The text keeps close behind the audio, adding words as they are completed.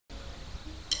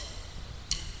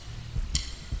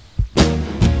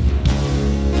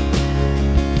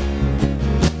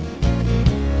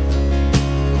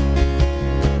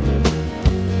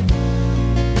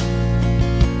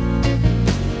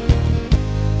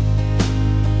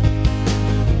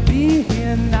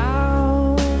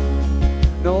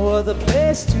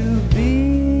place to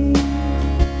be,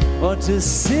 or to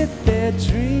sit there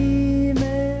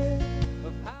dreaming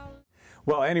of how...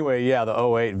 Well, anyway, yeah, the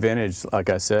 '08 vintage, like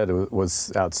I said,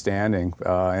 was outstanding.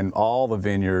 And all the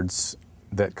vineyards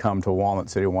that come to Walnut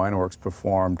City WineWorks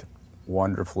performed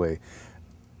wonderfully.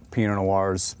 Pinot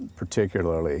Noirs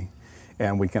particularly.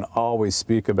 And we can always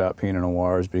speak about Pinot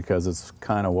Noirs because it's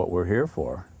kind of what we're here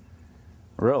for.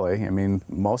 Really, I mean,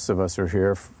 most of us are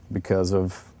here because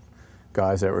of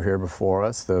guys that were here before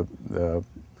us, the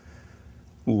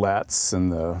Letts and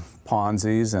the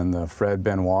Ponzis and the Fred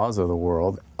Benoits of the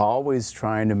world, always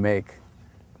trying to make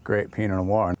great Pinot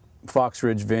Noir. Fox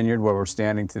Ridge Vineyard, where we're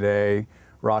standing today,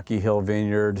 Rocky Hill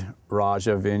Vineyard,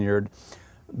 Raja Vineyard,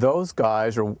 those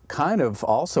guys are kind of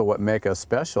also what make us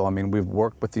special. I mean, we've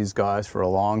worked with these guys for a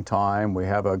long time. We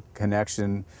have a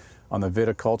connection on the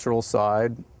viticultural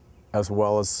side as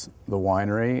well as the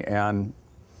winery, and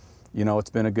you know, it's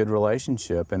been a good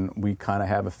relationship, and we kind of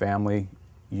have a family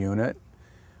unit.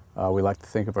 We like to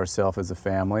think of ourselves as a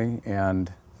family, and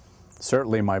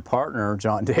certainly my partner,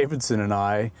 John Davidson, and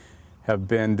I have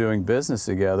been doing business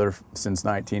together since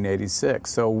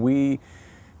 1986. So we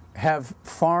have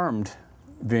farmed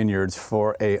vineyards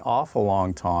for an awful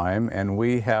long time, and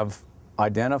we have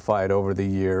identified over the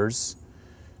years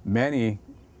many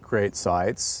great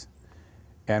sites,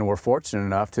 and we're fortunate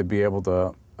enough to be able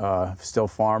to still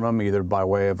farm them either by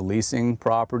way of leasing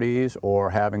properties or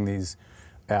having these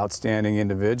outstanding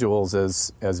individuals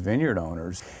as vineyard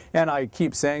owners. And I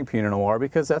keep saying Pinot Noir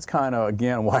because that's kind of,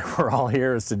 again, why we're all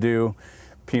here, is to do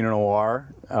Pinot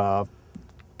Noir,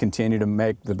 continue to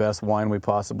make the best wine we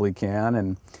possibly can,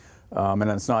 and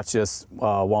it's not just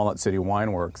Walnut City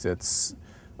WineWorks, it's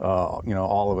you know,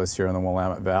 all of us here in the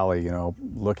Willamette Valley, you know,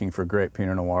 looking for great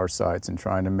Pinot Noir sites and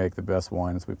trying to make the best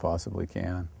wines we possibly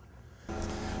can.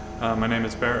 My name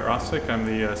is Barrett Rossick. I'm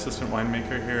the assistant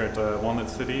winemaker here at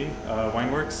Walnut City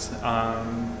WineWorks.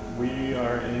 We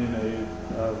are in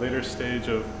a later stage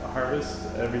of harvest.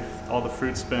 All the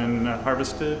fruit's been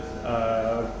harvested,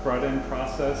 brought in,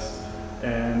 processed,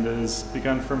 and has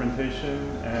begun fermentation.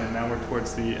 And now we're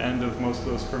towards the end of most of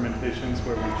those fermentations,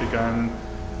 where we've begun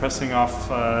pressing off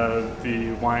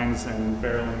the wines and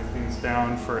barreling things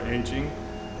down for aging.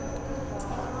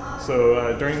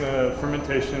 So during the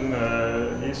fermentation,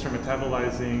 yeast are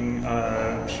metabolizing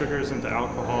sugars into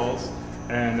alcohols,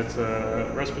 and it's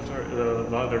a respiratory. A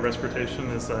lot of the respiration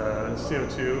is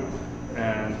CO2,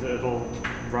 and it'll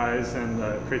rise and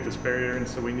create this barrier. And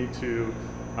so we need to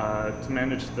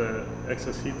manage the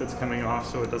excess heat that's coming off,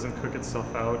 so it doesn't cook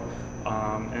itself out,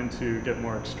 and to get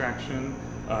more extraction,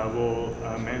 we'll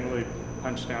manually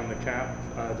punch down the cap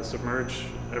to submerge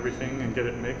everything and get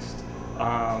it mixed.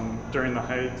 During the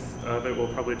height of it,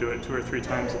 we'll probably do it 2 or 3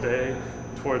 times a day.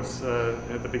 Towards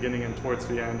at the beginning and towards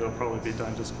the end, it'll probably be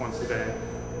done just once a day.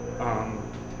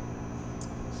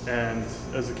 And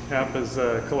as the cap is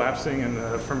collapsing and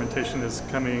the fermentation is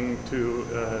coming to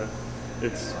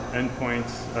its endpoint,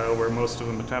 where most of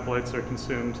the metabolites are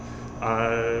consumed,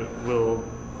 we'll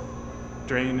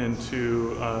drain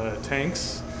into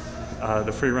tanks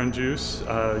the free-run juice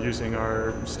using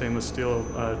our stainless steel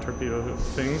torpedo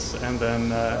things, and then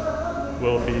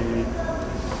we'll be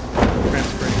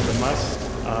transferring the must,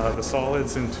 the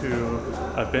solids, into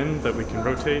a bin that we can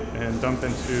rotate and dump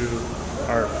into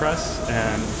our press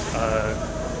and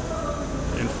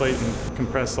inflate and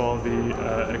compress all the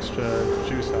extra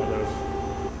juice out of.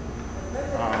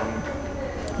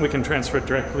 We can transfer it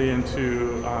directly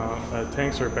into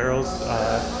tanks or barrels,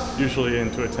 usually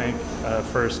into a tank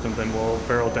first, and then we'll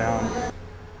barrel down.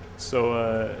 So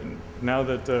now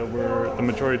that the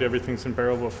majority of everything's in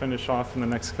barrel, we'll finish off in the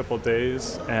next couple of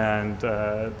days, and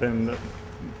then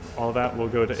all that will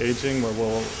go to aging, where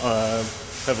we'll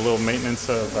have a little maintenance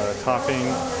of topping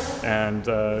and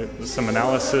some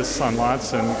analysis on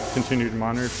lots and continued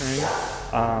monitoring.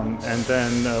 And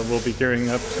then we'll be gearing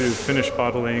up to finish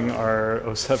bottling our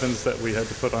 07s that we had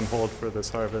to put on hold for this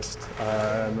harvest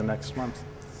in the next month.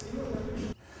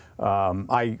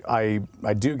 I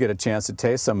do get a chance to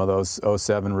taste some of those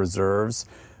 07 reserves,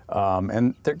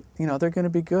 and they're going to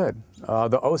be good.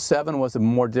 The 07 was a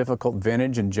more difficult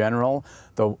vintage in general.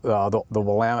 The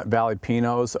Willamette Valley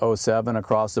Pinots 07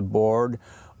 across the board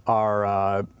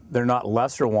are they're not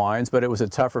lesser wines, but it was a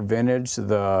tougher vintage.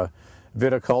 The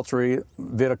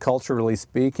viticulturally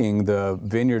speaking, the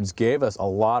vineyards gave us a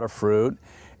lot of fruit,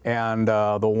 and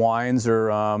the wines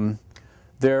are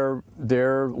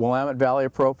they're Willamette Valley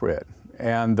appropriate.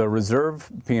 And the reserve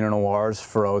Pinot Noirs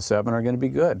for 07 are going to be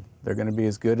good. They're going to be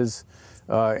as good as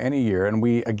any year. And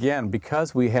we, again,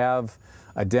 because we have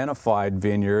identified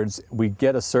vineyards, we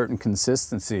get a certain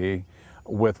consistency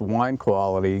with wine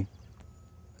quality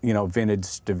you know,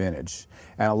 vintage to vintage.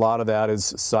 And a lot of that is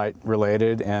site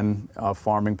related and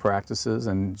farming practices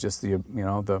and just the, you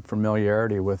know, the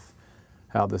familiarity with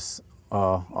how this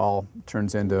all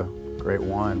turns into great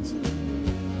wines.